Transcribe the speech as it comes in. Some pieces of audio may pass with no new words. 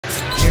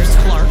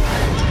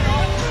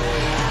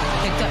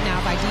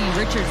by Dee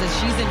Richards as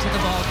she's into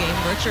the ball game.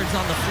 Richards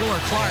on the floor.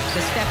 Clark,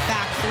 the step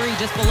back three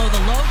just below the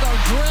logo,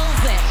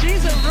 drills it.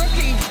 She's a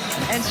rookie,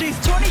 and she's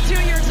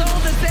 22 years old,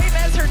 the same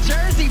as her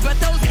jersey, but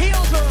those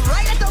heels were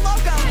right at the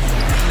logo.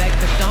 Meg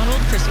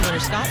McDonald, Chrissy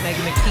Winter-Scott,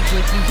 Megan McPeak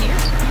with you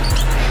here.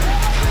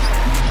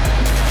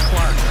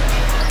 Clark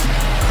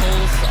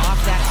pulls off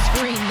that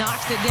screen,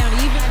 knocks it down,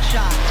 even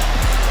shot.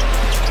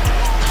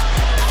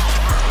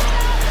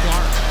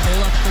 Clark,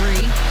 pull up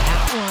three, at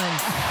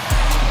one.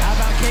 How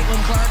about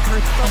Caitlin Clark?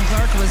 Caitlin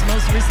Clark was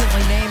most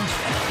recently named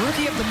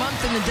Rookie of the Month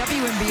in the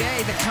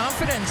WNBA. The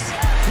confidence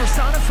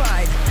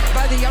personified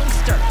by the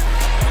youngster.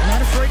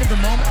 Not afraid of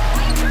the moment.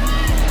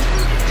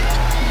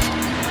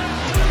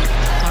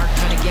 Clark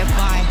trying to get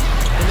by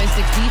the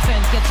Mystics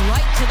defense, gets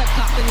right to the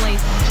cup and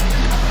lays.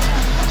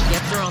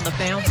 Gets her on the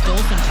bounce.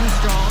 Dolson too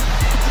strong.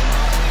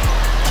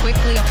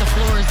 Quickly up the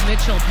floor is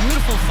Mitchell.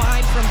 Beautiful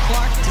find from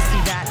Clark. To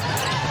see that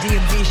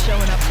DMV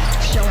showing up,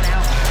 showing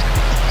out.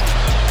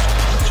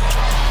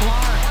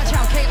 Clark. Watch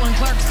how Caitlin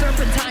Clark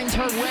serpentines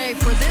her way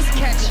for this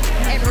catch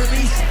and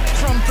release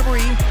from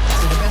three.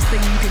 So the best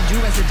thing you can do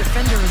as a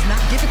defender is not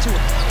give it to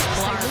her.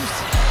 Clark.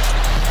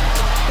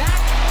 Back.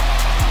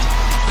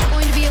 We're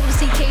going to be able to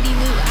see Katie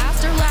Lou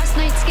after last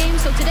night's game.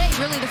 So today,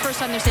 really the first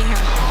time they're seeing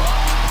her.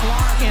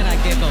 Clark, and I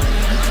giggle.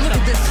 Look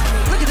at this.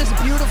 Look at this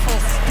beautiful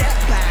step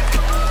back.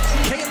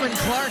 Caitlin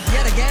Clark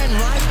yet again,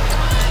 right?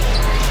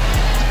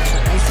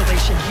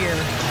 Isolation here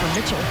for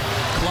Mitchell.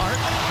 Clark,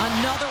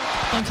 another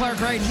on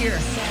Clark right here.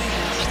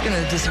 She's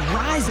gonna just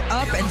rise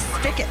up and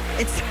stick it.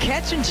 It's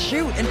catch and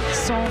shoot and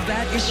solve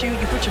that issue.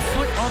 You put your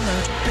foot on the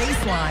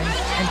baseline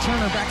and turn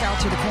her back out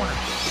to the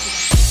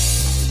corner.